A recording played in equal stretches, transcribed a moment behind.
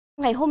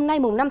Ngày hôm nay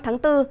mùng 5 tháng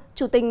 4,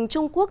 Chủ tịch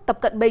Trung Quốc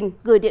Tập Cận Bình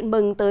gửi điện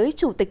mừng tới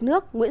Chủ tịch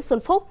nước Nguyễn Xuân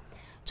Phúc.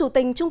 Chủ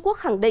tịch Trung Quốc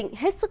khẳng định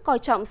hết sức coi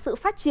trọng sự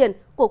phát triển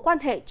của quan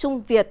hệ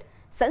Trung-Việt,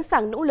 sẵn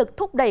sàng nỗ lực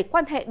thúc đẩy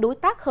quan hệ đối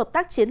tác hợp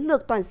tác chiến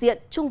lược toàn diện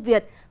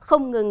Trung-Việt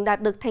không ngừng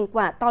đạt được thành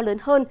quả to lớn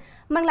hơn,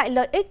 mang lại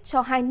lợi ích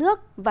cho hai nước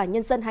và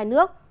nhân dân hai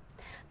nước.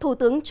 Thủ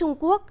tướng Trung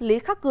Quốc Lý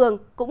Khắc Cường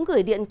cũng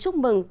gửi điện chúc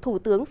mừng Thủ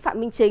tướng Phạm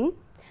Minh Chính.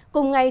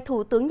 Cùng ngày,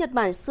 Thủ tướng Nhật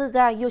Bản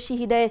Suga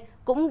Yoshihide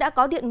cũng đã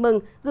có điện mừng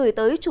gửi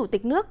tới Chủ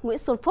tịch nước Nguyễn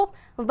Xuân Phúc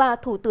và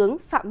Thủ tướng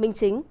Phạm Minh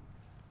Chính.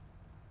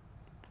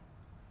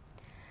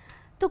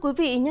 Thưa quý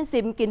vị, nhân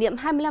dịp kỷ niệm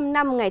 25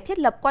 năm ngày thiết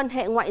lập quan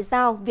hệ ngoại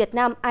giao Việt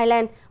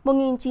Nam-Ireland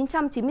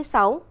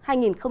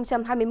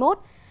 1996-2021,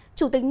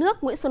 Chủ tịch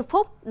nước Nguyễn Xuân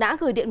Phúc đã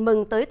gửi điện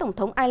mừng tới Tổng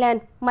thống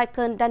Ireland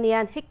Michael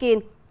Daniel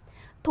Higgins.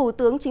 Thủ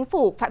tướng Chính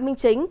phủ Phạm Minh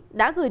Chính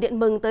đã gửi điện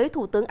mừng tới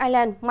Thủ tướng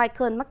Ireland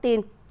Michael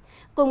Martin.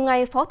 Cùng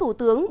ngày, Phó Thủ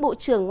tướng Bộ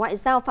trưởng Ngoại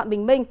giao Phạm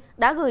Bình Minh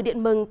đã gửi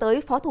điện mừng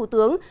tới Phó Thủ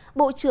tướng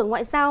Bộ trưởng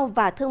Ngoại giao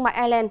và Thương mại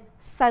Ireland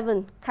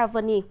Simon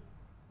Kavanagh.